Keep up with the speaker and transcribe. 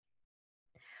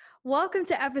Welcome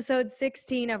to episode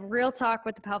 16 of Real Talk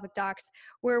with the Pelvic Docs,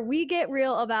 where we get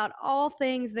real about all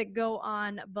things that go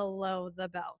on below the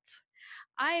belt.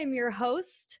 I am your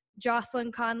host,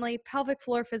 Jocelyn Conley, pelvic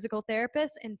floor physical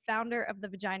therapist and founder of the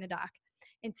Vagina Doc.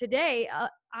 And today,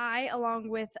 I, along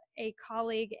with a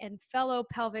colleague and fellow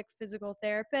pelvic physical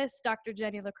therapist, Dr.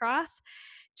 Jenny Lacrosse,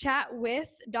 chat with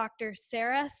Dr.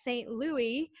 Sarah St.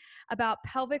 Louis about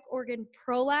pelvic organ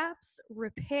prolapse,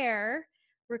 repair,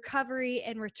 recovery,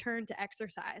 and return to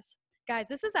exercise. Guys,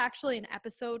 this is actually an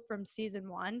episode from season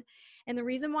 1. And the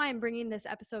reason why I'm bringing this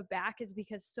episode back is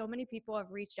because so many people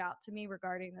have reached out to me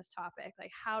regarding this topic.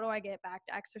 Like, how do I get back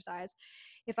to exercise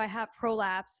if I have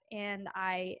prolapse and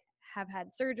I have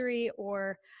had surgery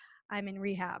or I'm in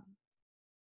rehab?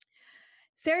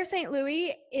 Sarah St.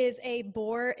 Louis is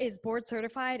board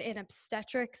certified in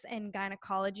obstetrics and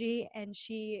gynecology, and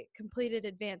she completed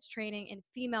advanced training in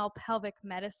female pelvic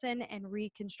medicine and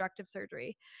reconstructive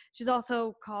surgery. She's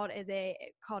also called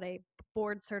a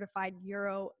board certified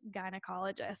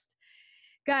urogynecologist.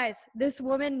 Guys, this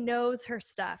woman knows her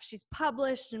stuff. She's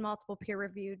published in multiple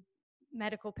peer-reviewed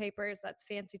medical papers. That's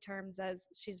fancy terms, as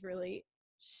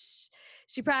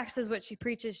she practices what she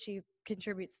preaches. She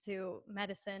contributes to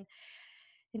medicine.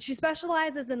 And she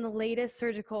specializes in the latest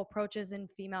surgical approaches in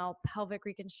female pelvic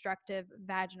reconstructive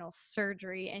vaginal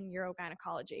surgery and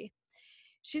urogynecology.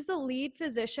 She's the lead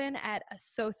physician at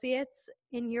Associates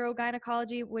in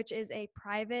Urogynecology, which is a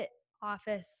private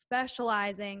office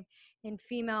specializing in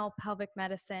female pelvic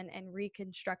medicine and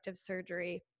reconstructive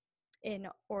surgery in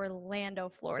Orlando,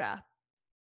 Florida.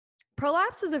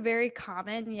 Prolapse is a very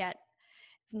common, yet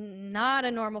it's not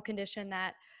a normal condition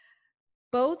that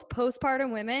both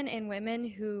postpartum women and women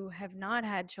who have not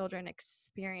had children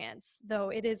experience, though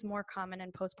it is more common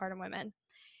in postpartum women.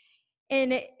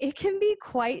 And it can be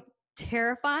quite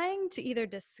terrifying to either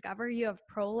discover you have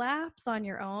prolapse on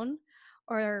your own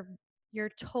or you're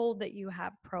told that you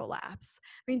have prolapse.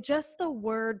 I mean, just the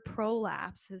word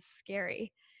prolapse is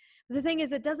scary. But the thing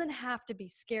is, it doesn't have to be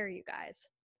scary, you guys.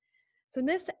 So in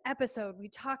this episode, we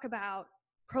talk about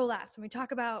prolapse and we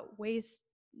talk about ways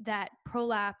that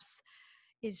prolapse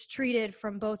is treated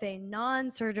from both a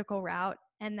non-surgical route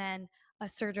and then a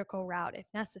surgical route if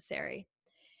necessary.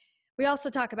 We also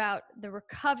talk about the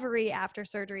recovery after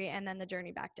surgery and then the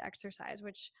journey back to exercise,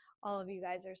 which all of you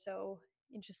guys are so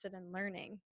interested in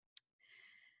learning.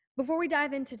 Before we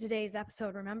dive into today's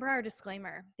episode, remember our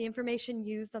disclaimer. The information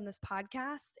used on this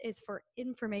podcast is for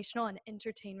informational and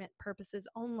entertainment purposes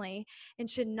only and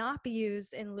should not be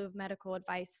used in lieu of medical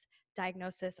advice,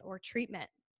 diagnosis, or treatment.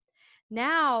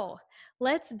 Now,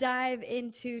 let's dive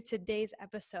into today's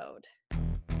episode.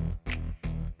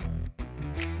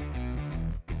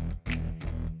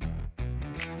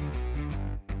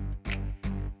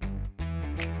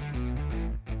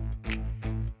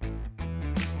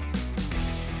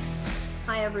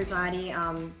 Hi, everybody.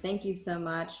 Thank you so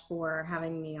much for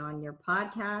having me on your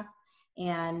podcast.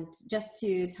 And just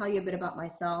to tell you a bit about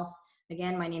myself,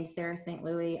 again, my name is Sarah St.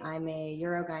 Louis. I'm a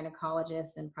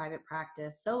urogynecologist in private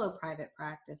practice, solo private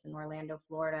practice in Orlando,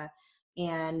 Florida.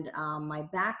 And my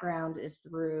background is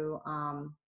through,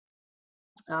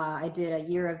 I did a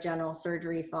year of general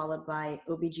surgery followed by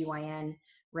OBGYN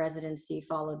residency,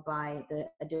 followed by the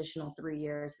additional 3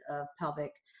 years of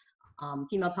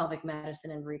female pelvic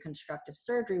medicine and reconstructive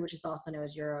surgery, which is also known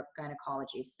as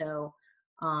urogynecology. So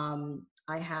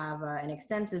I have an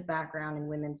extensive background in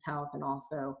women's health and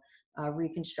also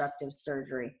reconstructive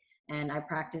surgery. And I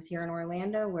practice here in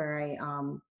Orlando, where I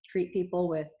treat people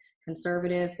with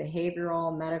conservative,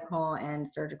 behavioral, medical, and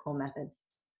surgical methods.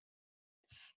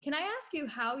 Can I ask you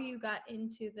how you got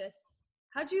into this?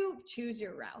 How'd you choose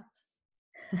your route?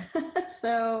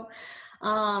 So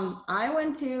I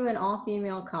went to an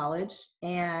all-female college,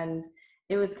 and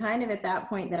it was kind of at that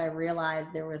point that I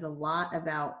realized there was a lot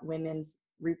about women's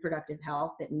reproductive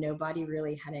health that nobody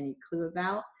really had any clue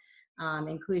about,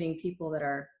 including people that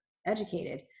are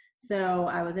educated. So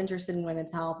I was interested in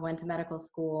women's health, went to medical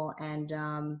school, and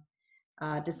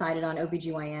decided on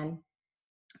OBGYN.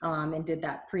 And did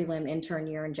that prelim intern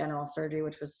year in general surgery,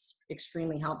 which was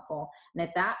extremely helpful. And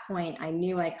at that point, I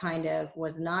knew I kind of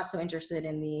was not so interested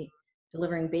in the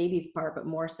delivering babies part, but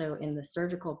more so in the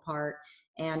surgical part,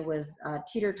 and was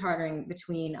teeter-tottering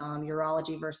between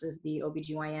urology versus the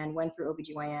OBGYN, went through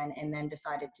OBGYN, and then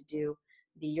decided to do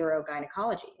the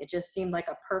urogynecology. It just seemed like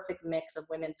a perfect mix of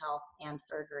women's health and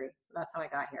surgery. So that's how I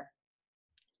got here.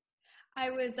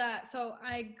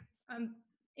 I'm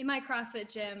in my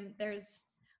CrossFit gym. There's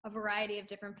a variety of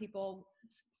different people,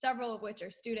 several of which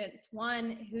are students.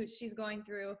 One who she's going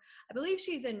through, I believe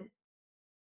she's in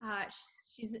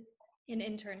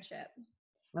internship.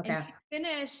 And Okay. he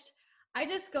finished, I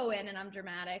just go in and I'm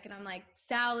dramatic and I'm like,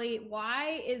 Sally,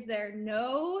 why is there are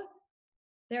no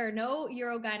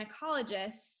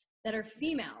urogynecologists that are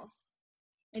females?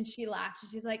 And she laughed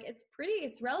and she's like,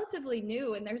 it's relatively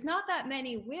new and there's not that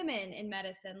many women in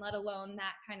medicine, let alone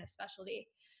that kind of specialty.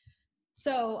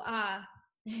 So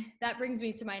that brings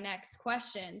me to my next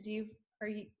question.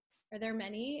 Are there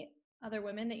many other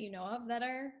women that you know of that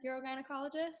are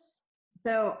urogynecologists?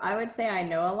 So I would say I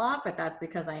know a lot, but that's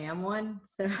because I am one.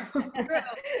 So, True.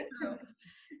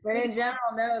 but in general,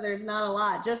 no, there's not a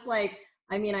lot. Just like,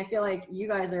 I mean, I feel like you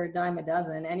guys are a dime a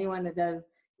dozen. Anyone that does,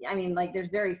 I mean, like there's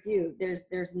very few.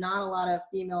 There's not a lot of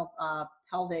female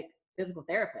pelvic physical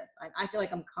therapists. I feel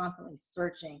like I'm constantly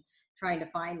searching, trying to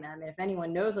find them. And if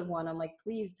anyone knows of one, I'm like,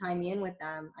 please tie me in with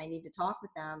them. I need to talk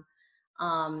with them.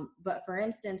 But for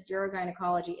instance,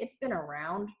 urogynecology, it's been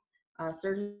around.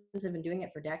 Surgeons have been doing it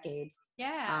for decades.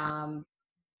 Yeah.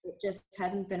 It just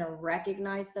hasn't been a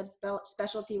recognized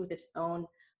subspecialty with its own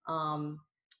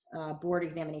board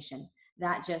examination.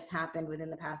 That just happened within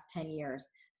the past 10 years.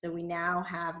 So we now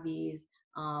have these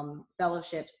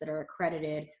fellowships that are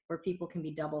accredited where people can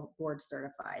be double board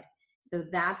certified. So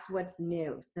that's what's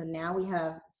new. So now we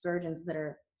have surgeons that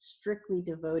are strictly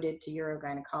devoted to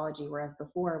urogynecology, whereas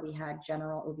before we had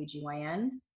general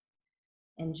OBGYNs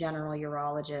and general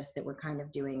urologists that were kind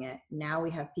of doing it. Now we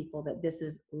have people that this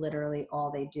is literally all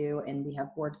they do, and we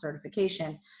have board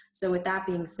certification. So with that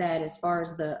being said, as far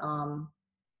as the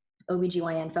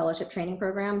OBGYN fellowship training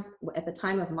programs, at the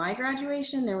time of my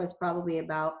graduation, there was probably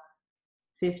about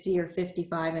 50 or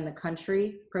 55 in the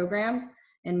country programs,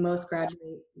 and most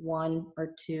graduate 1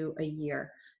 or 2 a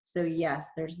year. So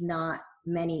yes, there's not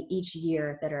many each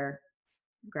year that are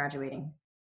graduating.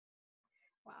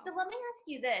 Wow. So let me ask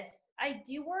you this. I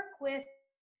do work with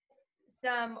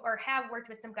or have worked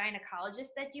with some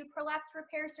gynecologists that do prolapse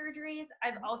repair surgeries.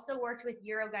 I've also worked with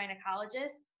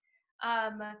urogynecologists.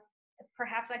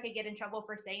 Perhaps I could get in trouble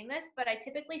for saying this, but I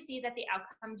typically see that the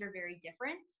outcomes are very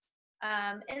different.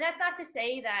 And that's not to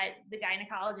say that the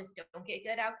gynecologists don't get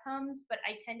good outcomes, but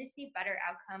I tend to see better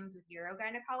outcomes with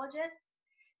urogynecologists.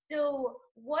 So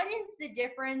what is the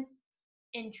difference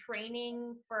in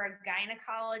training for a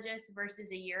gynecologist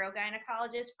versus a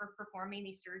urogynecologist for performing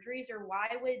these surgeries, or why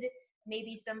would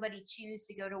maybe somebody choose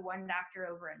to go to one doctor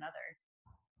over another?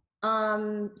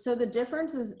 So the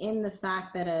difference is in the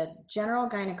fact that a general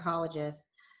gynecologist,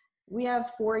 we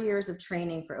have 4 years of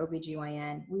training for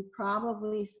OBGYN. We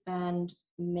probably spend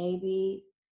maybe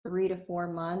 3 to 4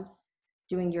 months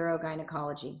doing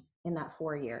urogynecology in that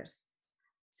 4 years.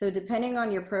 So depending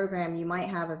on your program, you might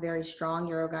have a very strong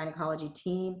urogynecology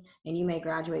team and you may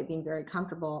graduate being very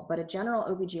comfortable, but a general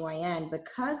OBGYN,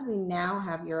 because we now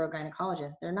have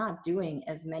urogynecologists, they're not doing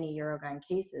as many urogyn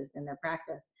cases in their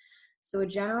practice. So a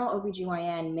general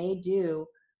OBGYN may do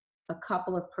a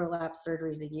couple of prolapse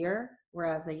surgeries a year,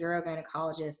 whereas a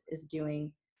urogynecologist is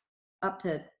doing up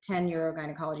to 10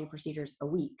 urogynecology procedures a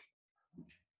week.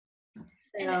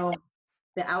 So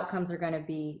the outcomes are going to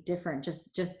be different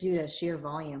just due to sheer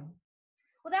volume.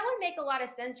 Well, that would make a lot of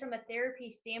sense from a therapy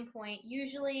standpoint.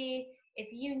 Usually,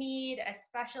 if you need a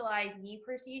specialized knee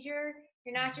procedure,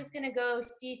 you're not just going to go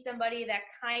see somebody that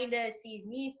kind of sees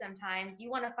knees sometimes. You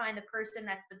want to find the person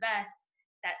that's the best,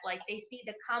 that like they see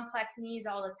the complex knees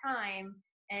all the time.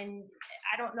 And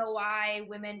I don't know why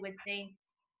women would think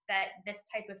that this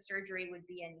type of surgery would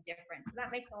be any different. So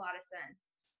that makes a lot of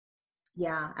sense.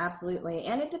 Yeah, absolutely.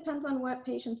 And it depends on what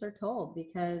patients are told,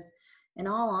 because in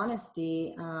all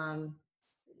honesty,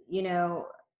 you know,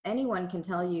 anyone can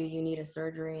tell you you need a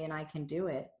surgery and I can do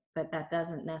it, but that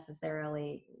doesn't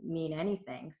necessarily mean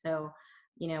anything. So,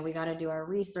 you know, we got to do our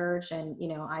research, and, you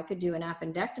know, I could do an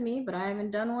appendectomy, but I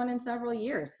haven't done one in several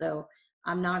years. So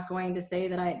I'm not going to say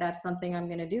that that's something I'm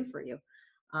going to do for you.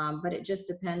 But it just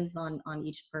depends on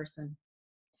each person.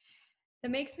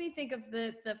 That makes me think of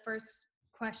the first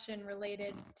question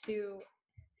related to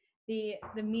the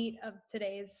meat of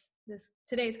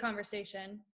today's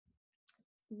conversation.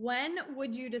 When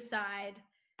would you decide,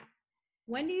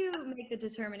 when do you make the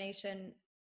determination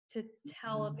to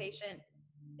tell a patient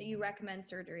that you recommend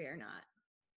surgery or not?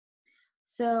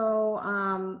 So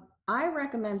I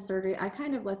recommend surgery. I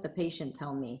kind of let the patient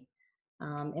tell me.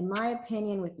 In my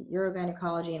opinion, with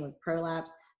urogynecology and with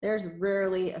prolapse, there's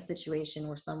rarely a situation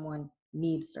where someone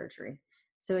needs surgery.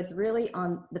 So it's really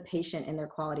on the patient and their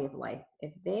quality of life.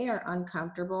 If they are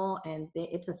uncomfortable and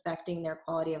it's affecting their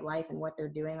quality of life and what they're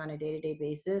doing on a day-to-day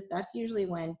basis, that's usually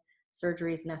when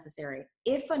surgery is necessary.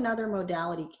 If another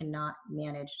modality cannot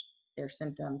manage their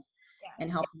symptoms and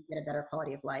help them get a better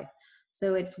quality of life.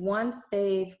 So it's once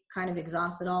they've kind of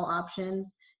exhausted all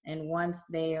options And once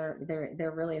they're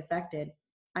really affected,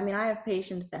 I mean, I have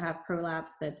patients that have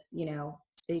prolapse that's,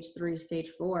 stage 3, stage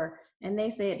 4, and they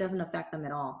say it doesn't affect them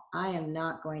at all. I am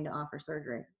not going to offer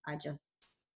surgery. I just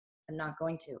am not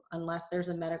going to, unless there's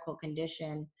a medical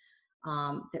condition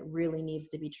that really needs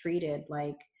to be treated,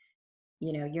 like,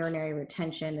 urinary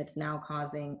retention that's now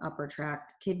causing upper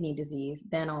tract kidney disease.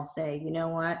 Then I'll say, you know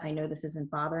what, I know this isn't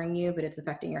bothering you, but it's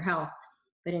affecting your health.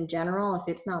 But in general, if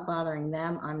it's not bothering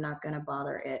them, I'm not going to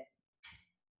bother it.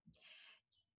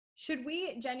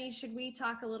 Jenny, should we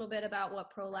talk a little bit about what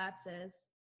prolapse is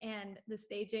and the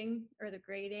staging or the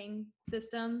grading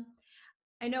system?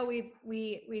 I know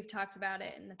we've talked about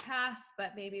it in the past,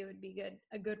 but maybe it would be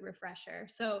a good refresher.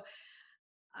 So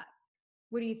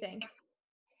what do you think?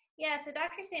 Yeah, so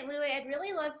Dr. St. Louis, I'd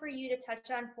really love for you to touch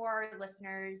on for our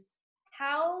listeners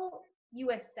how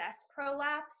you assess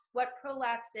prolapse, what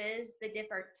prolapse is, the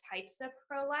different types of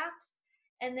prolapse,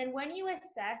 and then when you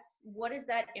assess, what does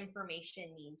that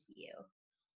information mean to you?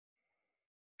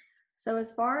 So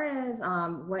as far as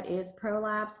what is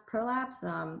prolapse,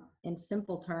 in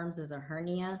simple terms is a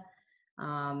hernia.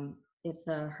 It's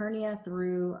a hernia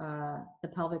through the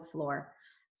pelvic floor.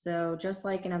 So just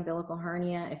like an umbilical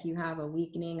hernia, if you have a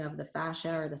weakening of the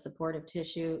fascia or the supportive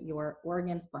tissue, your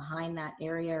organs behind that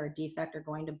area or defect are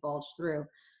going to bulge through.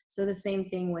 So the same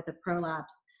thing with a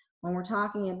prolapse. When we're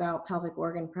talking about pelvic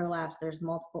organ prolapse, there's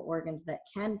multiple organs that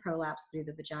can prolapse through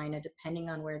the vagina depending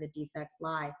on where the defects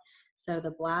lie. So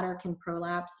the bladder can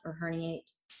prolapse or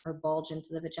herniate or bulge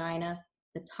into the vagina.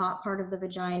 The top part of the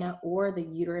vagina or the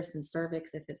uterus and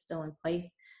cervix, if it's still in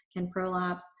place, can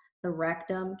prolapse. The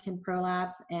rectum can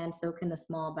prolapse, and so can the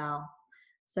small bowel.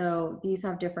 So these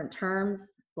have different terms.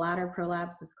 Bladder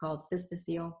prolapse is called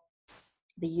cystocele.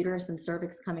 The uterus and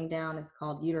cervix coming down is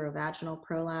called uterovaginal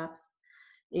prolapse.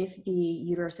 If the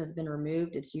uterus has been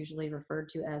removed, it's usually referred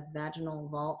to as vaginal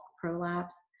vault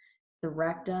prolapse. The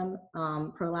rectum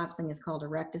prolapsing is called a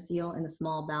rectocele, and the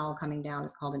small bowel coming down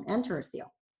is called an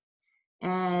enterocele.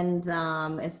 And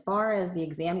as far as the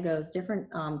exam goes, different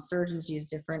surgeons use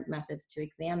different methods to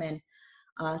examine.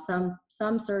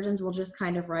 Some surgeons will just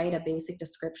kind of write a basic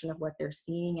description of what they're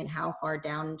seeing and how far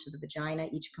down into the vagina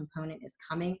each component is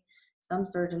coming. Some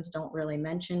surgeons don't really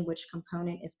mention which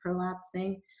component is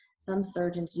prolapsing. Some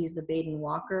surgeons use the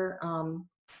Baden-Walker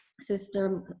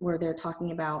system, where they're talking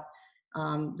about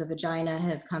the vagina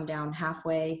has come down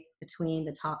halfway between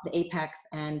the apex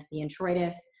and the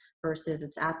introitus, versus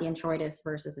it's at the introitus,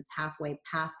 versus it's halfway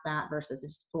past that, versus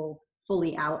it's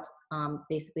fully out,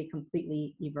 basically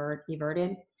completely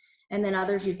everted. And then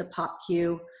others use the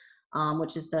POPQ,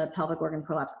 which is the pelvic organ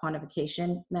prolapse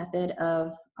quantification method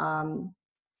of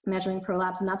measuring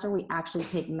prolapse. And that's where we actually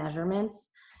take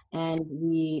measurements, and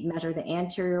we measure the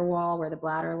anterior wall where the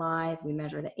bladder lies. We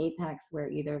measure the apex where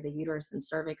either the uterus and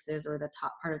cervix is or the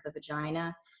top part of the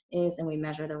vagina is. And we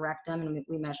measure the rectum, and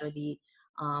we measure the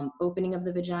opening of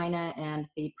the vagina and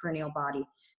the perineal body.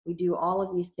 We do all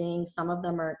of these things. Some of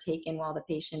them are taken while the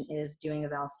patient is doing a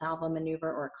Valsalva maneuver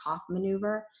or a cough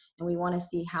maneuver. And we want to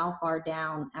see how far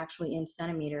down, actually in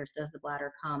centimeters, does the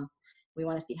bladder come. We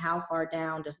want to see how far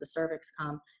down does the cervix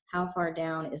come, how far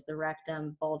down is the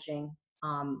rectum bulging,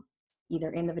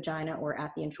 either in the vagina or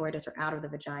at the introitus or out of the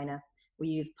vagina. We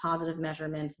use positive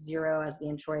measurements, 0 as the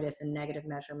introitus, and negative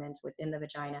measurements within the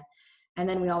vagina. And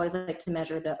then we always like to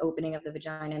measure the opening of the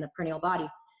vagina and the perineal body.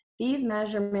 These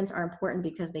measurements are important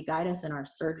because they guide us in our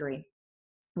surgery.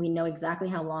 We know exactly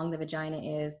how long the vagina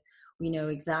is. We know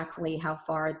exactly how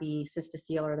far the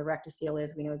cystocele or the rectocele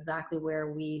is. We know exactly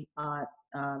where we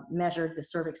measured the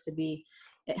cervix to be.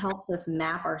 It helps us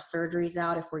map our surgeries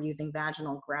out if we're using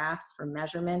vaginal grafts for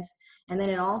measurements. And then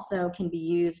it also can be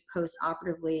used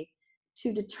post-operatively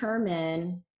to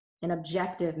determine an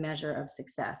objective measure of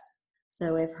success.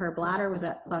 So if her bladder was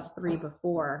at +3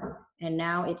 before, and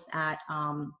now it's at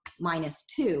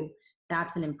 -2,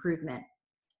 that's an improvement.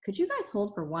 Could you guys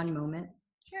hold for one moment?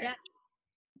 Sure. Yeah.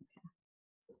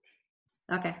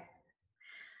 Okay.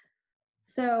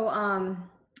 So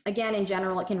again, in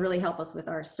general, it can really help us with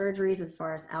our surgeries as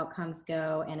far as outcomes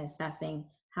go and assessing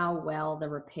how well the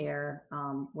repair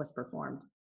was performed.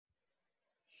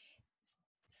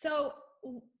 So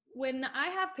when I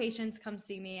have patients come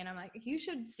see me and I'm like, you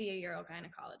should see a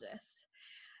urogynecologist,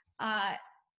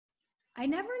 I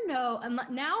never know.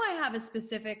 Now I have a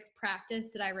specific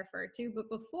practice that I refer to, but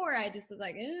before I just was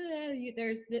like,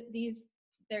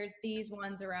 there's these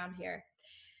ones around here.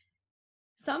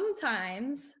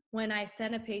 Sometimes when I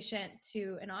send a patient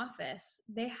to an office,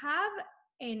 they have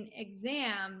an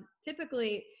exam.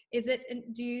 Typically,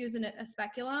 do you use a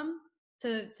speculum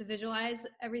to visualize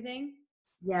everything?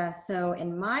 Yeah, so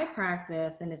in my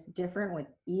practice, and it's different with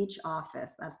each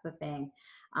office, that's the thing.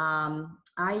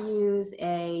 I use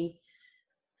a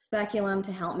speculum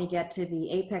to help me get to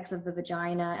the apex of the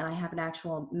vagina, and I have an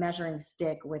actual measuring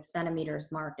stick with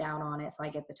centimeters marked out on it, so I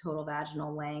get the total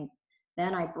vaginal length.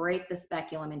 Then I break the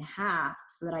speculum in half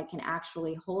so that I can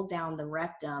actually hold down the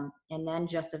rectum and then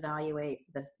just evaluate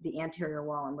the anterior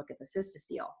wall and look at the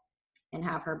cystocele and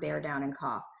have her bear down and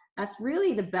cough. That's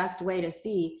really the best way to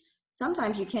see.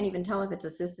 Sometimes you can't even tell if it's a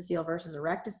cystocele versus a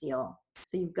rectocele.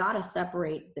 So you've got to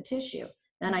separate the tissue.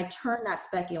 Then I turn that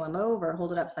speculum over,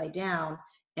 hold it upside down,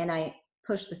 and I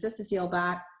push the cystocele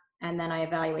back, and then I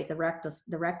evaluate the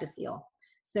rectocele.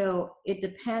 So it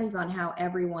depends on how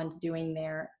everyone's doing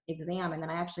their exam. And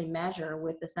then I actually measure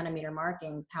with the centimeter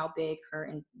markings how big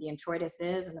the introitus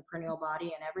is and the perineal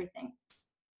body and everything.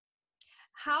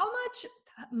 How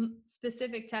much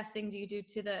specific testing do you do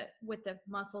with the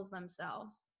muscles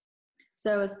themselves?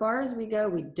 So as far as we go,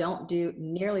 we don't do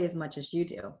nearly as much as you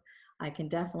do. I can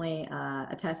definitely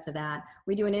attest to that.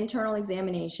 We do an internal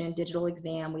examination, digital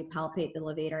exam. We palpate the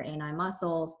levator ani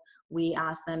muscles. We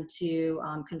ask them to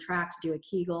contract, do a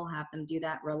Kegel, have them do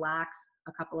that, relax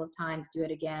a couple of times, do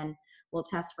it again. We'll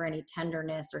test for any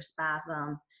tenderness or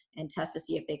spasm and test to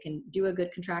see if they can do a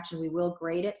good contraction. We will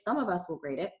grade it. Some of us will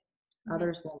grade it,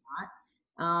 others will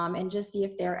not. And just see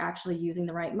if they're actually using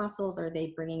the right muscles. Or are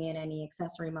they bringing in any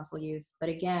accessory muscle use? But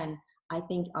again, I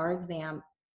think our exam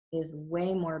is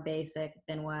way more basic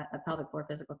than what a pelvic floor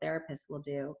physical therapist will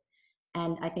do.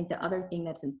 And I think the other thing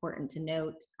that's important to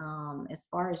note, as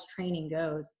far as training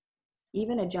goes,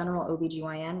 even a general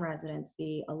OBGYN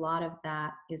residency, a lot of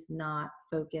that is not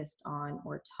focused on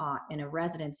or taught in a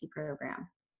residency program.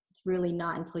 It's really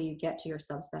not until you get to your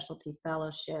subspecialty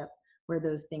fellowship where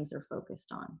those things are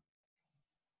focused on.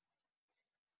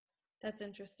 That's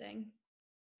interesting.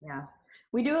 Yeah.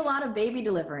 We do a lot of baby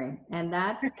delivering, and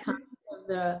that's kind of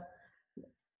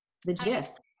the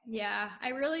gist. I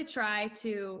really try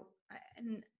to,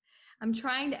 and I'm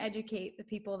trying to educate the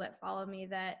people that follow me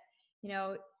that, you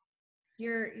know,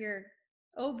 your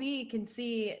OB can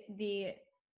see the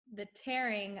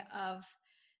tearing of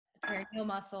the perineal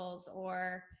muscles,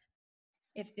 or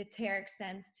if the tear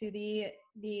extends to the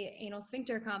anal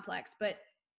sphincter complex, but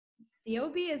the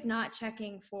OB is not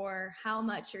checking for how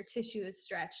much your tissue is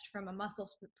stretched from a muscle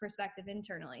perspective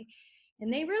internally.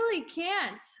 And they really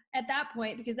can't at that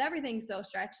point because everything's so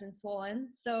stretched and swollen.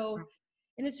 So,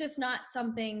 and it's just not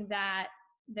something that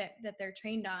they're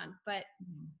trained on, but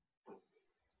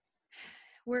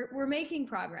we're making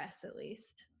progress, at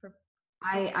least.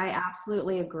 I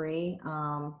absolutely agree.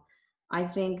 I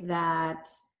think that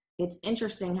it's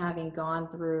interesting, having gone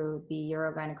through the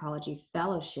urogynecology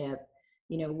fellowship,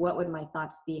 you know, what would my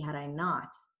thoughts be had I not?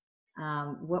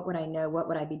 What would I know? What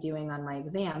would I be doing on my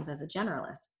exams as a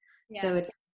generalist? Yeah. So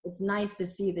it's nice to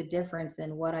see the difference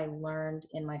in what I learned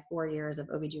in my 4 years of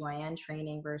OBGYN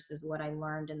training versus what I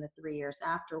learned in the 3 years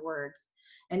afterwards.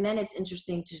 And then it's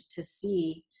interesting to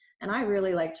see, and I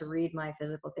really like to read my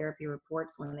physical therapy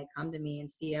reports when they come to me and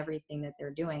see everything that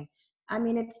they're doing. I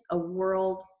mean, it's a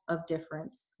world of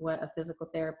difference what a physical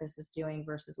therapist is doing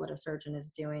versus what a surgeon is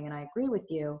doing. And I agree with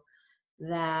you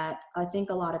that I think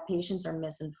a lot of patients are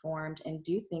misinformed and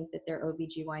do think that their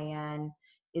OBGYN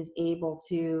is able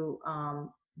to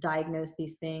diagnose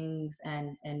these things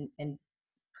and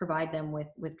provide them with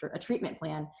a treatment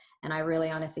plan. And I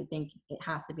really honestly think it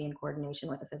has to be in coordination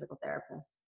with a physical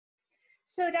therapist.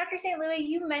 So Dr. St. Louis,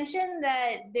 you mentioned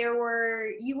that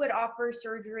you would offer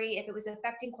surgery if it was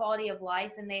affecting quality of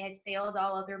life and they had failed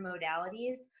all other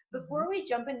modalities. Before we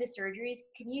jump into surgeries,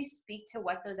 can you speak to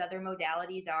what those other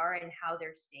modalities are and how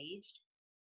they're staged?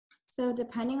 So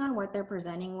depending on what they're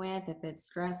presenting with, if it's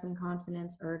stress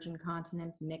incontinence, urge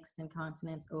incontinence, mixed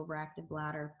incontinence, overactive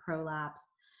bladder, prolapse,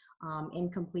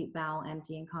 incomplete bowel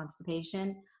empty, and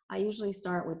constipation, I usually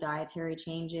start with dietary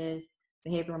changes,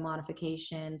 behavioral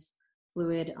modifications,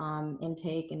 fluid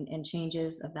intake and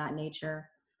changes of that nature.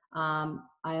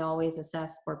 I always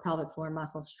assess for pelvic floor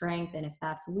muscle strength, and if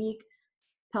that's weak,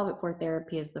 pelvic floor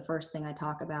therapy is the first thing I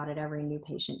talk about at every new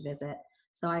patient visit.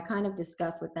 So I kind of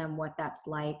discuss with them what that's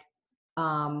like.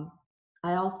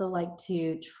 I also like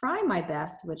to try my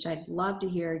best, which I'd love to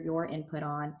hear your input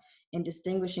on, in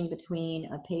distinguishing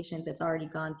between a patient that's already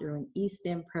gone through an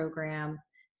eSTIM program,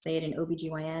 say at an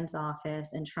OBGYN's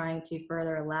office, and trying to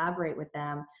further elaborate with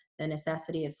them the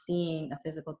necessity of seeing a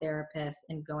physical therapist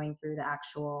and going through the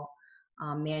actual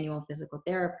manual physical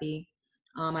therapy.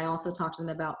 I also talk to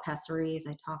them about pessaries.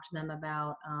 I talk to them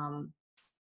about,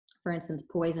 for instance,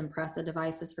 Poise Impressa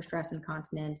devices for stress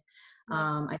incontinence.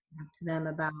 I talk to them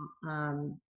about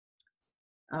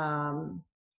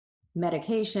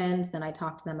medications, then I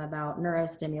talk to them about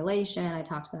neurostimulation, I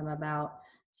talk to them about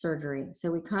surgery.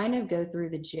 So we kind of go through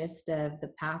the gist of the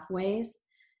pathways,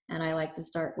 and I like to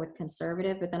start with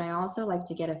conservative, but then I also like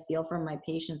to get a feel from my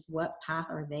patients, what path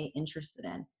are they interested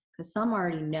in? Because some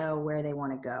already know where they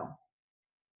want to go.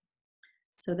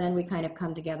 So then we kind of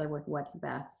come together with what's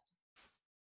best.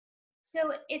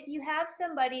 So if you have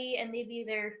somebody and they've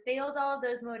either failed all of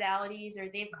those modalities or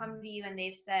they've come to you and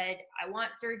they've said, I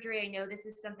want surgery, I know this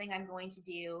is something I'm going to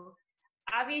do.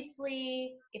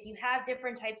 Obviously, if you have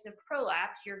different types of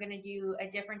prolapse, you're going to do a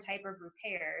different type of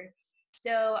repair.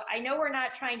 So I know we're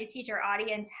not trying to teach our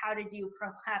audience how to do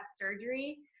prolapse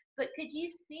surgery, but could you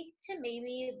speak to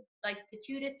maybe like the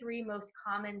 2 to 3 most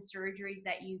common surgeries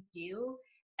that you do?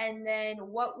 And then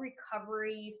what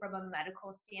recovery from a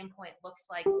medical standpoint looks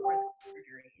like for the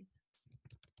surgeries?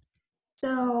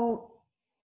 So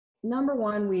number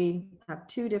one, we have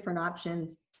 2 different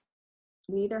options.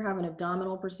 We either have an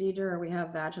abdominal procedure or we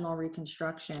have vaginal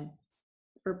reconstruction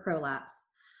for prolapse.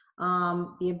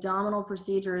 The abdominal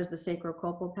procedure is the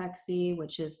sacrocolpopexy,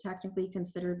 which is technically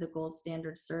considered the gold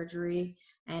standard surgery.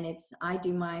 And I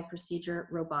do my procedure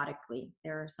robotically.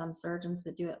 There are some surgeons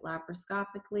that do it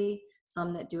laparoscopically,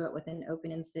 some that do it with an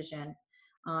open incision.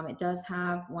 It does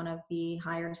have one of the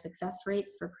higher success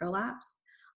rates for prolapse,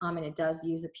 and it does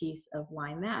use a piece of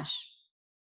Y mesh.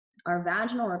 Our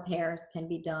vaginal repairs can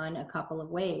be done a couple of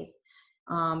ways.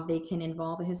 They can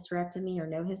involve a hysterectomy or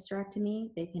no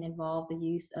hysterectomy. They can involve the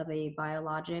use of a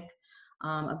biologic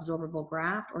absorbable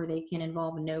graft, or they can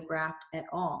involve no graft at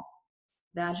all.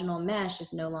 Vaginal mesh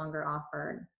is no longer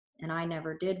offered. And I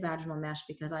never did vaginal mesh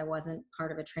because I wasn't part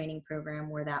of a training program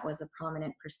where that was a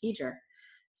prominent procedure.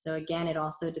 So again, it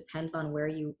also depends on where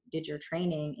you did your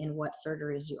training and what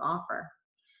surgeries you offer.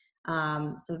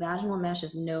 So vaginal mesh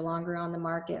is no longer on the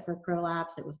market for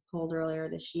prolapse. It was pulled earlier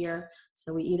this year.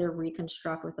 So we either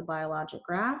reconstruct with a biologic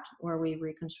graft or we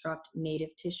reconstruct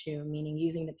native tissue, meaning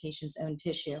using the patient's own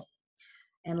tissue.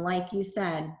 And like you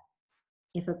said,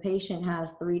 if a patient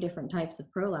has 3 different types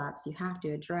of prolapse, you have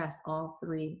to address all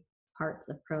 3 parts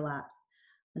of prolapse.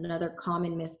 Another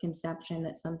common misconception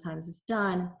that sometimes is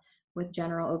done with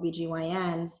general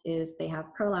OBGYNs is they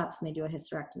have prolapse and they do a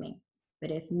hysterectomy.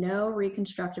 But if no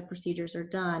reconstructive procedures are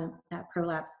done, that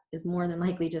prolapse is more than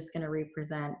likely just going to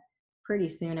represent pretty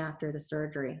soon after the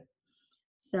surgery.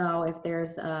 So if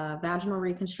there's a vaginal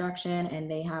reconstruction and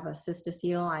they have a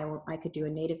cystocele, I could do a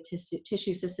native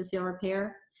tissue cystocele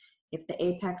repair. If the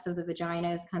apex of the vagina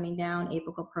is coming down,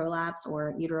 apical prolapse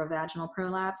or uterovaginal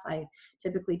prolapse, I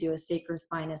typically do a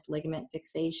sacrospinous ligament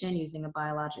fixation using a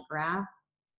biologic graft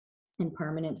and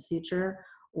permanent suture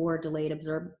or delayed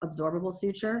absorbable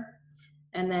suture.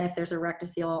 And then if there's a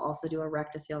rectocele, I'll also do a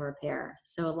rectocele repair.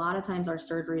 So a lot of times our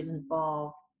surgeries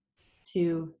involve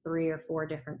 2, 3, or 4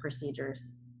 different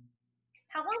procedures.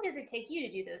 How long does it take you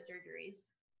to do those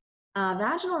surgeries?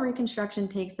 Vaginal reconstruction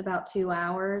takes about 2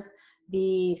 hours.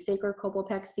 The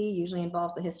sacrocolpopexy usually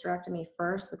involves a hysterectomy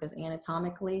first because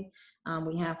anatomically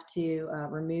we have to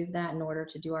remove that in order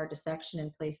to do our dissection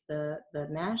and place the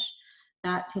mesh.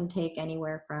 That can take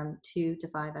anywhere from 2 to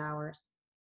 5 hours.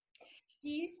 Do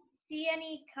you see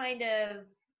any kind of,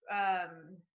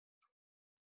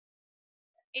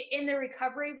 in the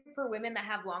recovery for women that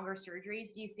have longer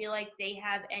surgeries, do you feel like they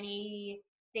have any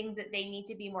things that they need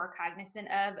to be more cognizant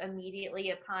of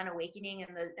immediately upon awakening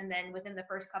and then within the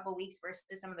first couple of weeks versus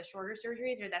some of the shorter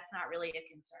surgeries, or that's not really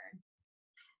a concern?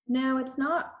 No, it's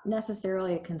not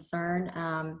necessarily a concern.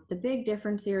 The big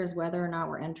difference here is whether or not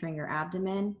we're entering your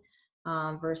abdomen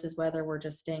versus whether we're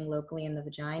just staying locally in the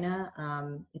vagina.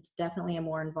 It's definitely a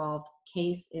more involved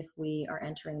case if we are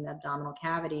entering the abdominal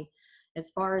cavity.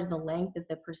 As far as the length of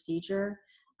the procedure,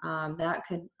 that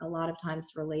could a lot of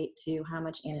times relate to how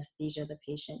much anesthesia the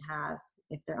patient has,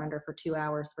 if they're under for 2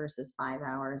 hours versus 5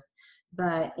 hours.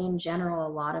 But in general, a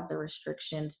lot of the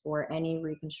restrictions for any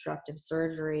reconstructive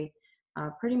surgery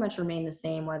pretty much remain the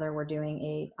same whether we're doing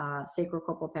a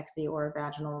sacrocolpopexy or a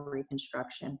vaginal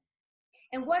reconstruction.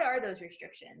 And what are those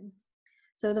restrictions?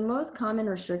 So the most common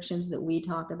restrictions that we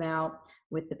talk about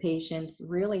with the patients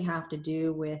really have to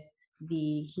do with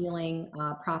the healing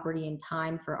property and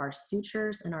time for our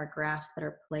sutures and our grafts that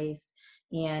are placed,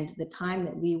 and the time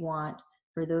that we want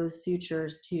for those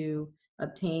sutures to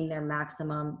obtain their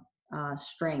maximum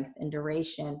strength and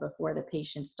duration before the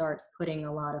patient starts putting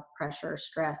a lot of pressure or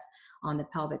stress on the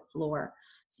pelvic floor.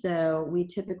 So we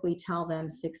typically tell them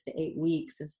 6 to 8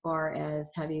 weeks as far as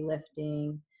heavy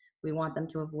lifting. We want them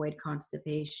to avoid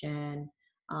constipation.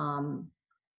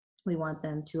 We want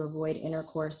them to avoid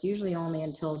intercourse, usually only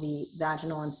until the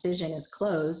vaginal incision is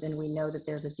closed and we know that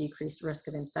there's a decreased risk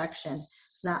of infection.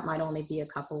 So that might only be a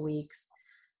couple weeks.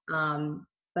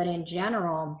 But in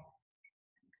general,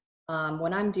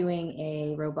 when I'm doing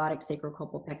a robotic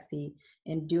sacrocolpopexy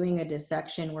and doing a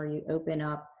dissection where you open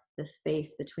up the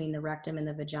space between the rectum and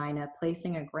the vagina,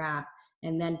 placing a graft,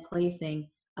 and then placing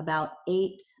about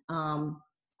 8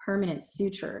 permanent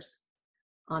sutures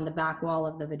on the back wall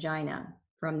of the vagina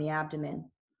from the abdomen.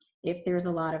 If there's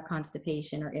a lot of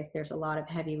constipation or if there's a lot of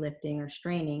heavy lifting or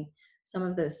straining, some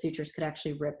of those sutures could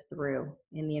actually rip through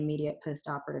in the immediate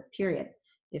postoperative period.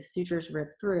 If sutures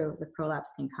rip through, the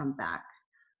prolapse can come back.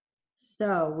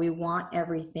 So we want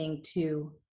everything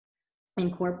to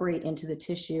incorporate into the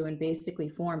tissue and basically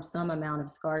form some amount of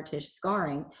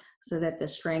scarring so that the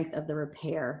strength of the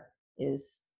repair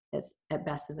is as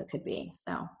best as it could be.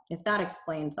 So if that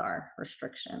explains our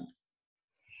restrictions.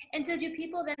 And so do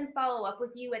people then follow up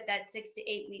with you at that 6 to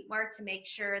 8 week mark to make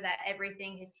sure that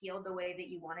everything has healed the way that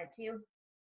you want it to?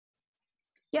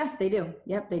 Yes, they do.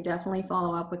 Yep, they definitely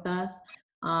follow up with us.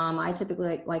 I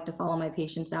typically like to follow my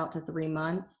patients out to 3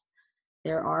 months.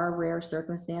 There are rare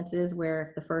circumstances where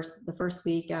if the first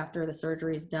week after the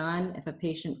surgery is done, if a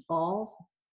patient falls,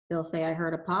 they'll say, I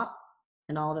heard a pop,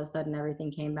 and all of a sudden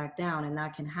everything came back down, and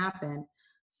that can happen.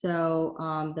 So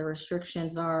the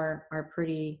restrictions are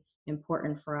pretty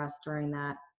important for us during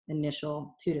that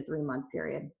initial 2 to 3 month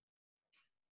period.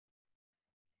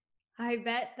 I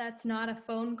bet that's not a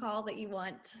phone call that you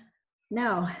want.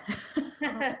 No.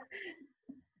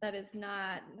 That is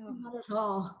not. No. Not at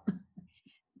all.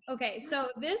 Okay, so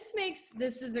this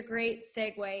is a great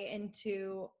segue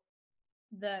into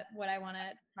what I want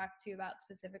to talk to you about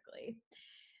specifically.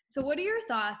 So what are your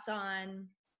thoughts on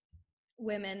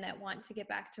women that want to get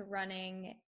back to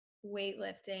running,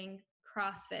 weightlifting,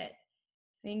 CrossFit?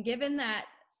 I mean, given that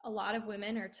a lot of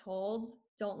women are told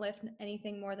don't lift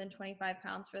anything more than 25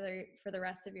 pounds for the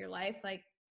rest of your life, like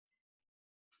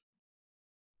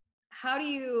how do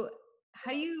you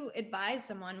advise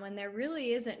someone when there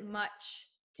really isn't much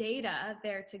data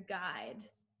there to guide?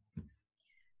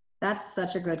 That's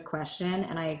such a good question,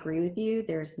 and I agree with you.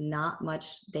 There's not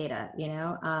much data,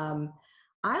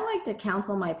 I like to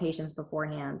counsel my patients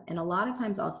beforehand, and a lot of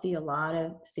times I'll see a lot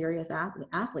of serious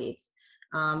athletes,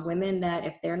 women that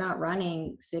if they're not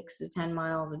running 6 to 10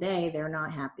 miles a day, they're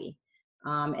not happy,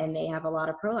 and they have a lot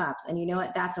of prolapse. And you know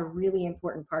what? That's a really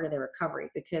important part of their recovery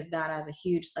because that has a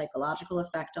huge psychological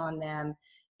effect on them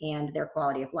and their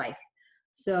quality of life.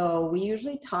 So we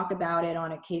usually talk about it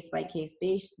on a case-by-case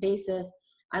basis.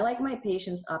 I like my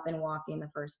patients up and walking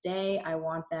the first day. I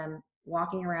want them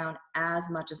walking around as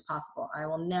much as possible. I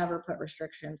will never put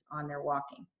restrictions on their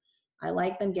walking. I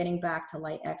like them getting back to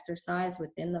light exercise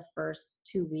within the first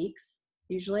 2 weeks,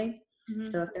 usually. Mm-hmm.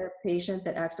 So if they're a patient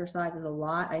that exercises a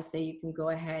lot, I say you can go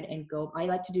ahead and go. I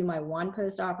like to do my 1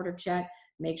 postoperative check,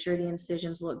 make sure the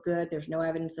incisions look good, there's no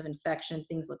evidence of infection,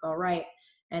 things look all right.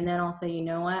 And then I'll say, you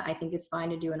know what, I think it's fine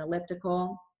to do an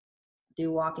elliptical,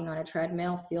 do walking on a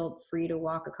treadmill, feel free to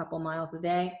walk a couple miles a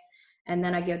day. And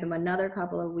then I give them another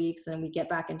couple of weeks and we get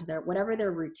back into whatever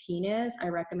their routine is. I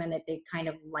recommend that they kind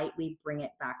of lightly bring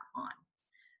it back on.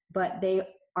 But they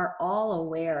are all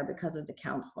aware because of the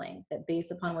counseling that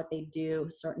based upon what they do,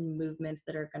 certain movements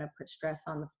that are going to put stress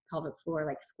on the pelvic floor,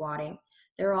 like squatting,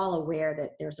 they're all aware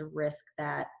that there's a risk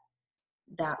that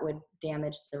would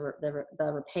damage the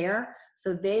repair.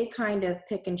 So they kind of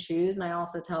pick and choose. And I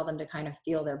also tell them to kind of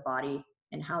feel their body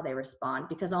and how they respond,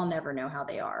 because I'll never know how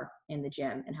they are in the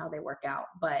gym and how they work out.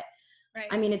 But right.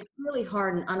 I mean, it's really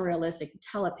hard and unrealistic to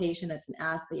tell a patient that's an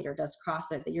athlete or does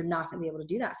CrossFit that you're not going to be able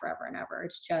to do that forever and ever.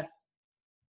 It's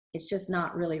just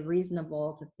not really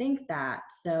reasonable to think that.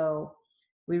 So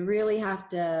we really have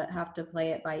to play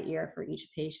it by ear for each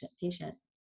patient.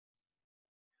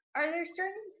 Are there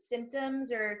certain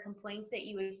symptoms or complaints that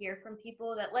you would hear from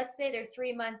people that, let's say they're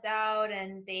 3 months out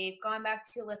and they've gone back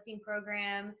to a lifting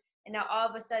program and now all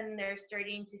of a sudden they're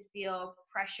starting to feel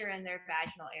pressure in their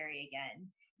vaginal area again?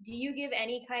 Do you give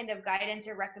any kind of guidance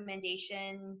or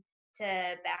recommendation to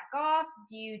back off?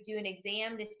 Do you do an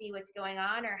exam to see what's going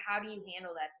on, or how do you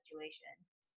handle that situation?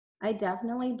 I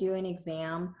definitely do an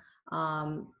exam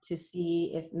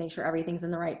to make sure everything's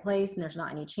in the right place and there's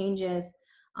not any changes.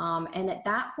 And at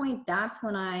that point, that's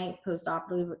when I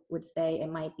postoperatively would say it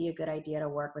might be a good idea to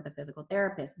work with a physical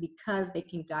therapist because they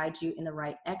can guide you in the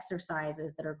right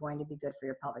exercises that are going to be good for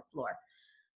your pelvic floor.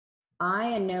 I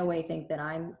in no way think that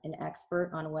I'm an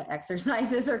expert on what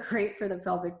exercises are great for the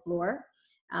pelvic floor.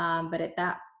 But at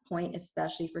that point,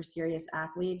 especially for serious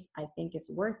athletes, I think it's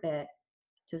worth it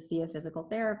to see a physical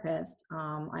therapist.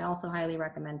 I also highly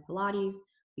recommend Pilates.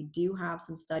 We do have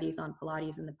some studies on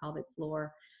Pilates in the pelvic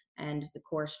floor and the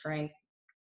core strength.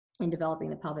 in developing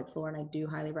the pelvic floor, and I do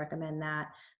highly recommend that.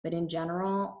 But in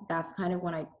general, that's kind of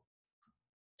when I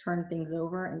turn things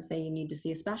over and say you need to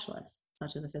see a specialist,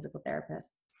 such as a physical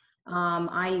therapist.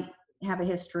 I have a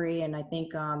history, and I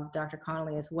think Dr.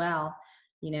 Connolly as well.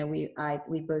 You know,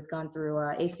 we've both gone through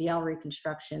ACL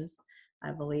reconstructions.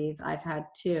 I believe I've had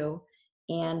two,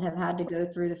 and have had to go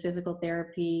through the physical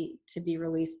therapy to be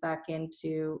released back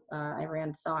into. I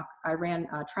ran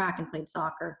track and played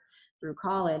soccer through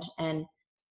college, and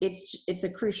it's a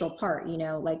crucial part. You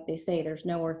know, like they say, there's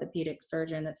no orthopedic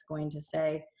surgeon that's going to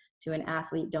say to an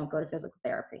athlete, don't go to physical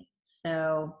therapy.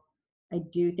 So I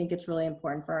do think it's really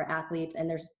important for our athletes,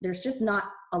 and there's just not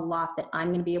a lot that I'm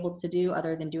going to be able to do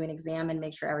other than do an exam and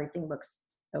make sure everything looks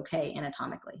okay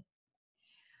anatomically.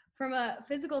 From a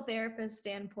physical therapist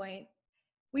standpoint,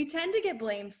 we tend to get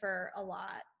blamed for a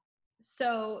lot.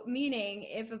 So meaning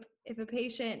if a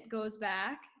patient goes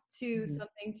back to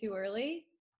something too early,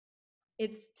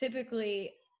 it's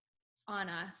typically on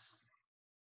us.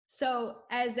 So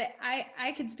as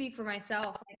I can speak for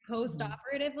myself, like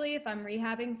post-operatively, if I'm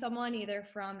rehabbing someone either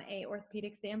from a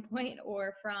orthopedic standpoint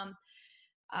or from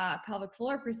a pelvic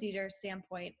floor procedure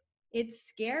standpoint, it's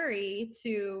scary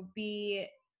to be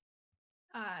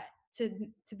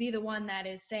to be the one that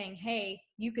is saying, hey,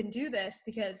 you can do this,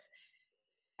 because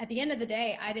at the end of the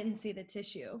day, I didn't see the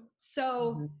tissue.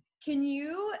 So can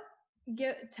you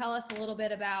tell us a little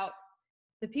bit about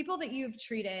the people that you've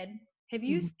treated? Have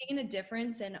you seen a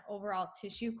difference in overall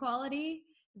tissue quality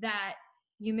that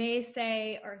you may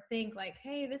say or think like,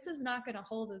 hey, this is not going to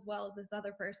hold as well as this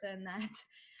other person, that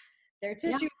their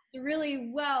tissue is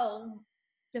really well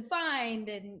defined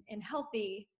and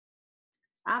healthy?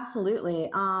 Absolutely.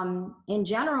 In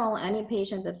general, any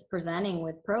patient that's presenting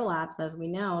with prolapse, as we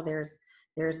know,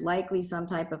 there's likely some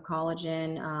type of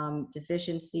collagen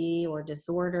deficiency or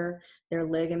disorder. Their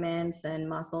ligaments and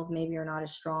muscles maybe are not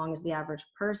as strong as the average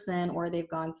person, or they've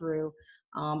gone through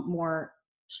more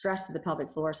stress to the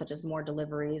pelvic floor, such as more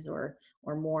deliveries or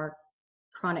more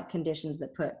chronic conditions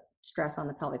that put stress on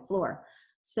the pelvic floor.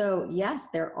 So yes,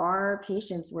 there are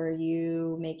patients where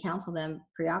you may counsel them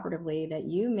preoperatively that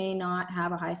you may not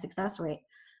have a high success rate.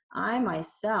 I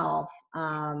myself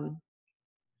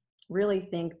really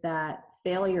think that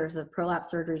failures of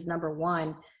prolapse surgeries, number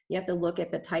one, you have to look at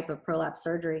the type of prolapse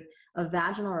surgery. A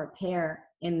vaginal repair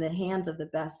in the hands of the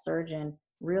best surgeon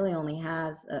really only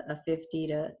has a 50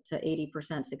 to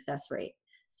 80% success rate.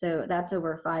 So that's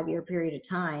over a 5-year period of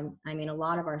time. I mean, a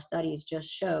lot of our studies just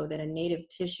show that a native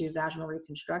tissue vaginal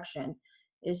reconstruction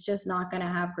is just not going to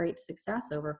have great success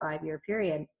over a 5-year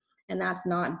period. And that's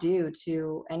not due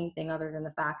to anything other than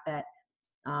the fact that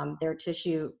their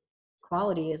tissue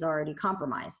quality is already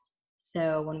compromised.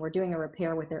 So when we're doing a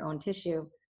repair with their own tissue,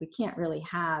 we can't really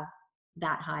have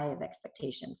that high of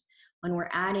expectations. When we're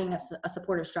adding a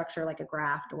supportive structure like a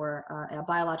graft or a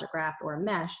biologic graft or a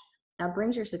mesh, that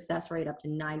brings your success rate up to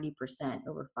 90%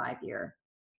 over 5-year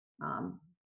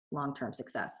long-term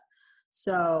success.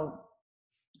 So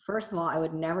first of all, I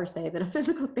would never say that a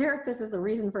physical therapist is the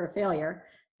reason for a failure.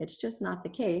 It's just not the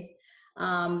case.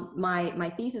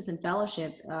 My thesis and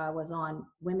fellowship was on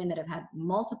women that have had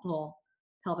multiple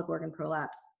pelvic organ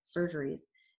prolapse surgeries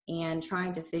and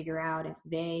trying to figure out if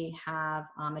they have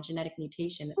a genetic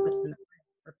mutation that puts them at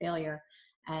risk for failure.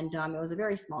 And it was a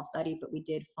very small study, but we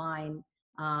did find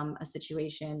a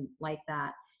situation like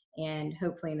that. And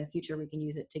hopefully in the future, we can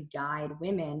use it to guide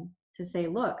women to say,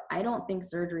 look, I don't think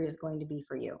surgery is going to be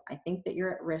for you. I think that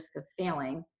you're at risk of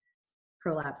failing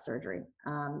prolapse surgery.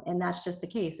 And that's just the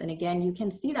case. And again, you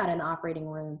can see that in the operating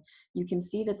room. You can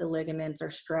see that the ligaments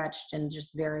are stretched and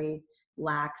just very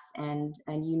lax, and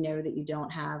you know that you don't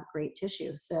have great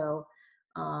tissue. So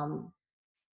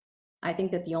I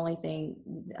think that the only thing,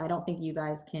 I don't think you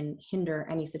guys can hinder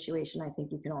any situation. I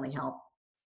think you can only help.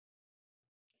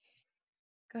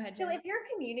 Go ahead, So Jenna. if you're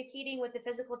communicating with a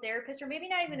physical therapist, or maybe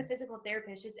not even a physical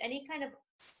therapist, just any kind of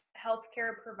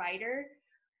healthcare provider,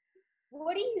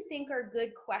 what do you think are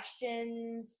good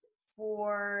questions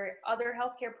for other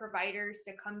healthcare providers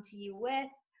to come to you with?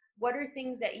 What are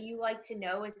things that you like to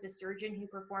know as the surgeon who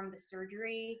performed the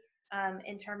surgery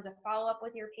in terms of follow-up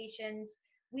with your patients?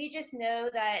 We just know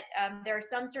that there are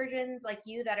some surgeons like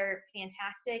you that are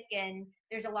fantastic, and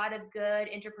there's a lot of good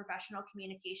interprofessional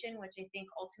communication, which I think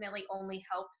ultimately only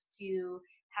helps to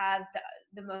have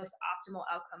the most optimal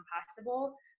outcome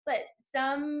possible. But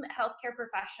some healthcare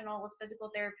professionals, physical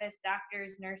therapists,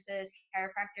 doctors, nurses,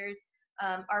 chiropractors,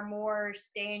 are more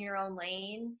stay in your own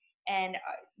lane, and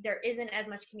there isn't as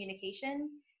much communication.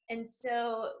 And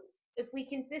so if we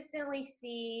consistently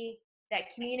see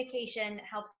that communication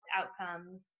helps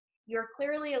outcomes you're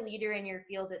clearly a leader in your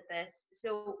field at this.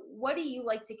 So what do you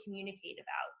like to communicate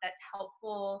about that's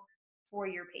helpful for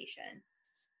your patients?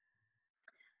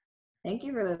 Thank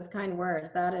you for those kind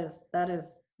words. That is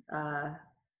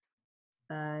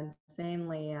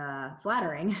insanely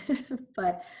flattering.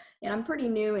 But I'm pretty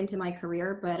new into my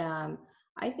career, but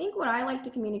I think what I like to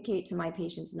communicate to my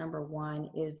patients, number one,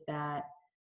 is that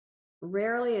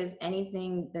rarely is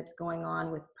anything that's going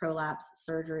on with prolapse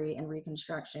surgery and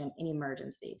reconstruction an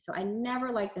emergency. So I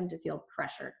never like them to feel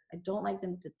pressured. I don't like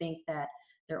them to think that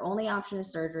their only option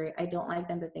is surgery. I don't like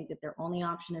them to think that their only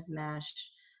option is mesh.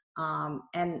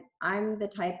 And I'm the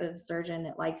type of surgeon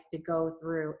that likes to go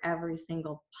through every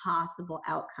single possible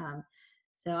outcome.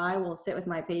 So I will sit with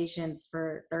my patients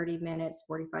for 30 minutes,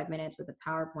 45 minutes with a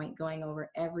PowerPoint going over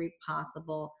every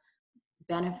possible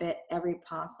benefit, every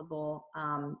possible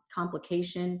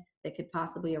complication that could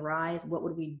possibly arise. What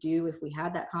would we do if we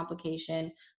had that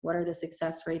complication? What are the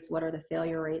success rates? What are the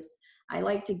failure rates? I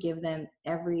like to give them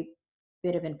every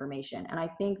bit of information. And I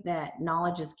think that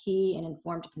knowledge is key and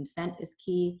informed consent is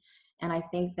key. And I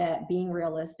think that being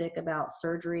realistic about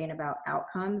surgery and about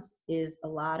outcomes is a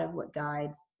lot of what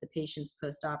guides the patient's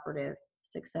postoperative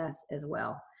success as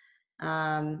well.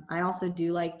 I also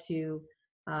do like to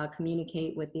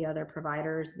communicate with the other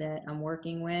providers that I'm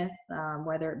working with,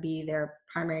 whether it be their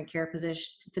primary care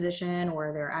physician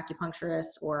or their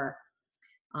acupuncturist or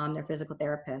their physical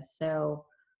therapist. So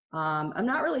I'm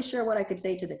not really sure what I could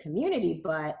say to the community,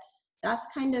 but that's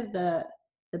kind of the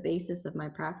basis of my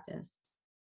practice.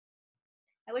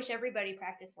 I wish everybody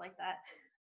practiced like that.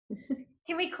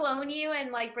 Can we clone you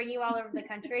and like bring you all over the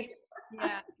country?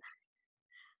 Yeah.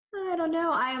 I don't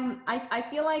know. I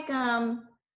feel like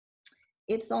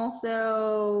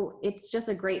it's just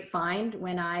a great find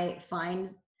when I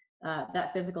find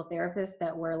that physical therapist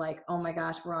that we're like, oh my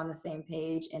gosh, we're on the same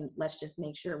page, and let's just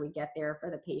make sure we get there for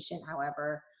the patient,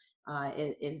 however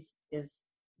is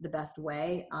the best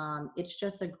way. It's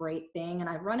just a great thing. And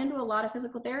I've run into a lot of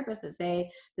physical therapists that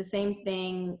say the same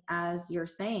thing as you're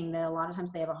saying, that a lot of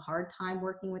times they have a hard time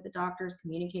working with the doctors,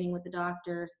 communicating with the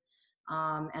doctors.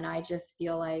 And I just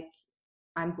feel like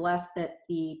I'm blessed that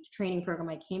the training program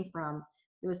I came from,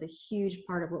 it was a huge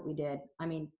part of what we did. I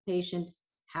mean, patients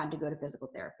had to go to physical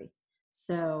therapy.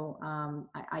 So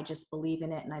I just believe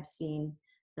in it, and I've seen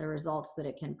the results that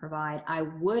it can provide. I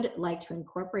would like to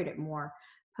incorporate it more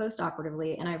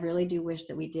post-operatively, and I really do wish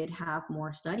that we did have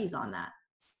more studies on that.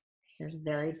 There's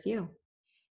very few.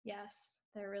 Yes,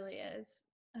 there really is.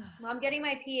 Well, I'm getting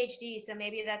my PhD, so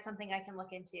maybe that's something I can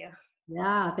look into.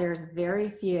 Yeah, there's very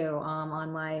few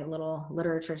on my little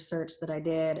literature search that I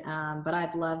did, but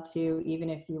I'd love to, even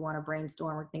if you want to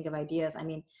brainstorm or think of ideas. I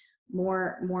mean,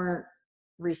 more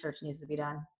research needs to be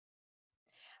done.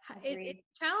 It's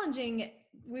challenging.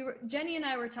 Jenny and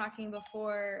I were talking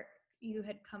before you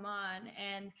had come on,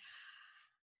 and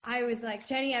I was like,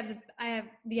 Jenny, I have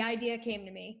the idea came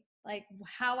to me, like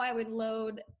how I would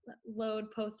load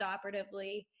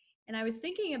post-operatively. And I was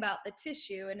thinking about the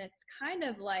tissue, and it's kind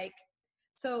of like,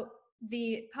 so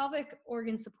the pelvic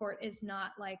organ support is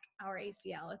not like our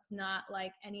ACL. It's not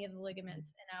like any of the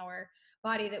ligaments in our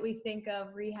body that we think of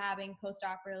rehabbing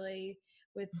post-operatively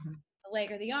with the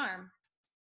leg or the arm.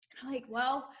 And I'm like,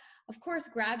 well, of course,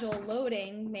 gradual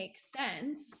loading makes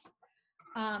sense,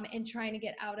 and trying to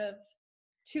get out of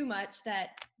too much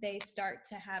that they start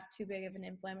to have too big of an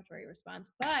inflammatory response.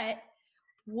 But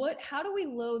how do we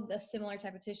load the similar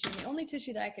type of tissue? And the only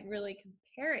tissue that I could really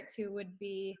compare it to would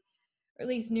be, or at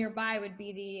least nearby, would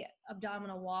be the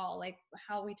abdominal wall, like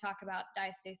how we talk about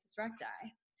diastasis recti.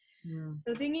 Yeah.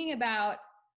 So thinking about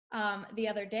the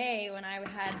other day when I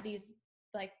had these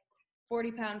like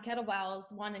 40-pound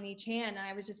kettlebells, one in each hand, and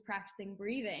I was just practicing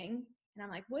breathing, and I'm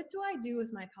like, what do I do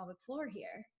with my pelvic floor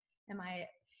here?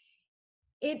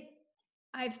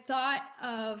 I've thought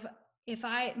of,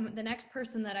 the next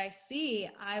person that I see,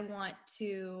 I want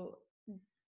to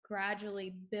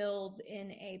gradually build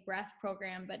in a breath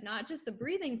program, but not just a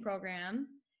breathing program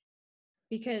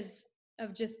because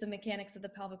of just the mechanics of the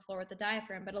pelvic floor with the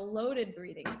diaphragm, but a loaded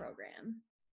breathing program,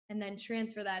 and then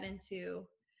transfer that into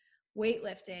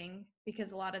weightlifting,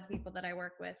 because a lot of the people that I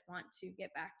work with want to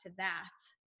get back to that.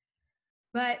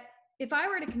 But if I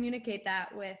were to communicate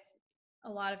that with a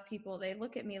lot of people, they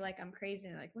look at me like I'm crazy.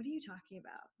 They're like, what are you talking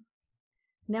about?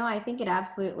 No, I think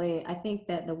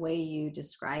that the way you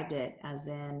described it, as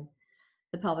in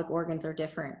the pelvic organs are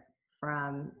different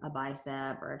from a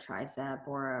bicep or a tricep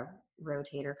or a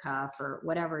rotator cuff or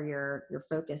whatever you're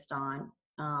focused on,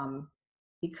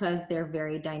 because they're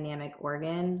very dynamic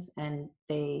organs and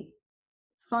they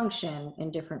function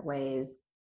in different ways.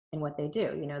 what they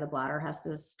do. You know, the bladder has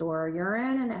to store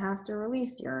urine and it has to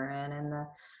release urine, and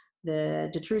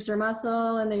the detrusor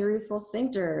muscle and the urethral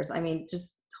sphincters. I mean,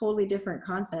 just totally different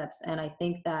concepts. And I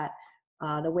think that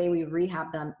the way we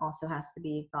rehab them also has to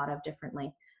be thought of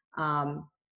differently. I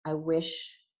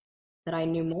wish that I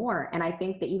knew more. And I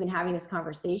think that even having this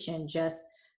conversation just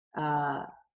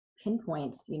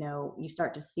pinpoints, you know, you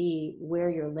start to see where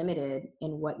you're limited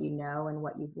in what you know and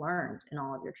what you've learned in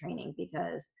all of your training.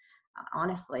 Because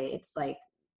honestly, it's like,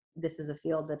 this is a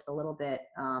field that's a little bit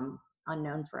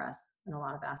unknown for us in a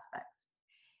lot of aspects.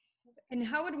 And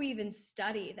how would we even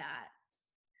study that?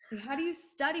 Like, how do you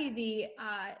study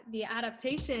the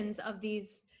adaptations of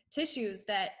these tissues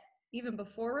that even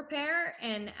before repair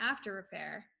and after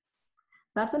repair?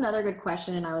 So that's another good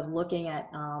question. And I was looking at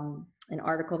an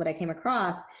article that I came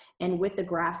across, and with the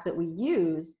grafts that we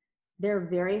use, they're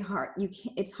very hard.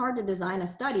 It's hard to design a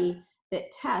study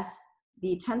that tests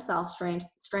the tensile strength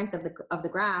of the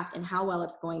graft and how well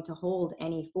it's going to hold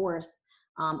any force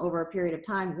over a period of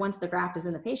time once the graft is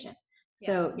in the patient.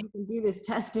 So you can do this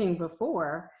testing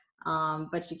before,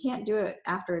 but you can't do it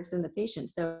after it's in the patient.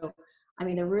 So, I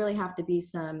mean, there really have to be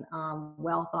some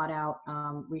well thought out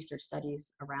research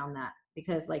studies around that,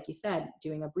 because like you said,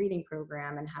 doing a breathing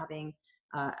program and having,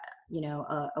 you know,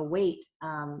 a weight,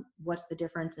 what's the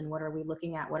difference and what are we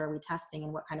looking at? What are we testing,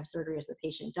 and what kind of surgery has the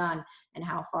patient done, and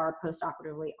how far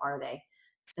post-operatively are they?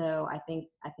 So I think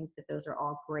that those are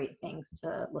all great things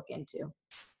to look into.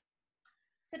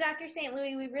 So Dr. St.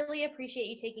 Louis, we really appreciate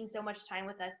you taking so much time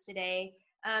with us today.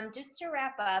 Just to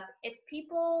wrap up, if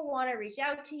people want to reach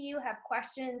out to you, have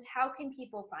questions, how can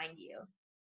people find you?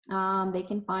 They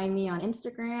can find me on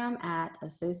Instagram at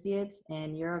Associates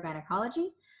in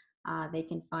Urogynecology. They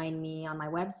can find me on my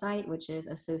website, which is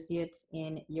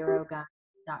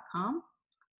associatesinurogyn.com.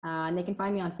 And they can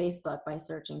find me on Facebook by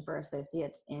searching for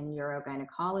Associates in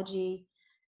Urogynecology,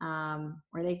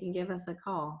 or they can give us a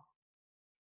call.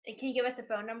 And can you give us a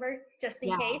phone number just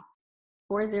in case?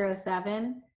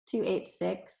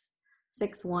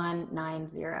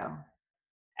 407-286-6190.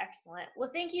 Excellent.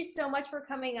 Well, thank you so much for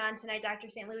coming on tonight,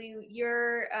 Dr. St. Louis.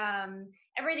 Your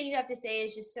everything you have to say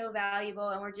is just so valuable,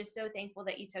 and we're just so thankful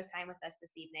that you took time with us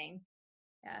this evening.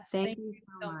 Yes. Thank you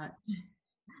so much.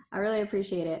 I really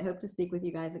appreciate it. Hope to speak with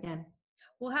you guys again.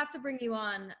 We'll have to bring you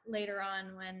on later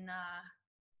on when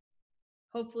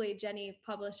hopefully Jenny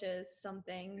publishes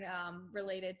something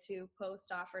related to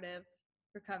post-operative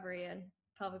recovery and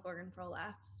pelvic organ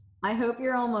prolapse. I hope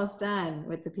you're almost done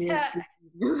with the PhD.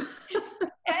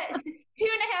 2.5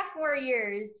 more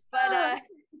years, but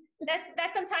that's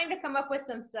some time to come up with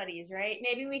some studies, right?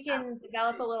 Maybe we can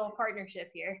develop a little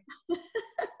partnership here.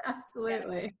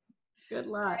 Absolutely. Yeah. Good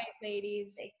luck. All right,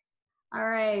 ladies. All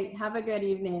right. Have a good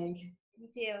evening. You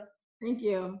too. Thank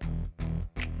you.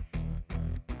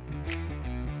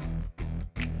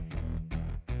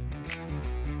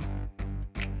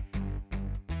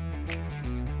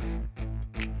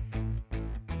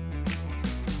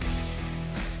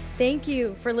 Thank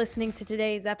you for listening to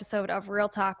today's episode of Real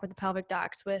Talk with the Pelvic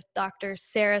Docs with Dr.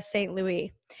 Sarah St.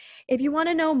 Louis. If you want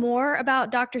to know more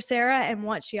about Dr. Sarah and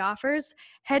what she offers,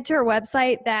 head to her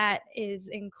website that is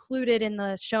included in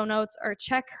the show notes, or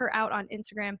check her out on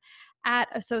Instagram at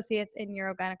Associates in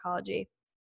Urogynecology.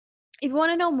 If you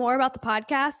want to know more about the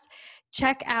podcast,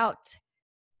 check out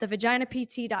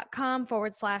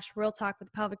thevaginapt.com/Real Talk with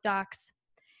the Pelvic Docs.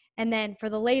 And then for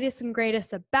the latest and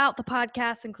greatest about the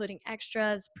podcast, including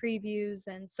extras, previews,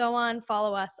 and so on,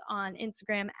 follow us on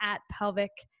Instagram at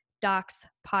Pelvic Docs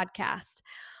Podcast.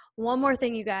 One more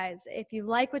thing, you guys, if you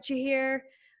like what you hear,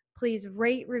 please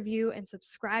rate, review, and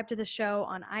subscribe to the show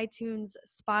on iTunes,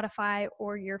 Spotify,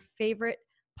 or your favorite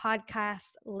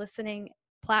podcast listening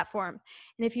platform.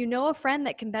 And if you know a friend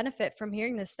that can benefit from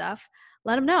hearing this stuff,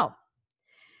 let them know.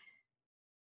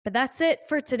 But that's it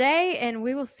for today, and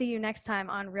we will see you next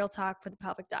time on Real Talk with the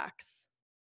Pelvic Docs.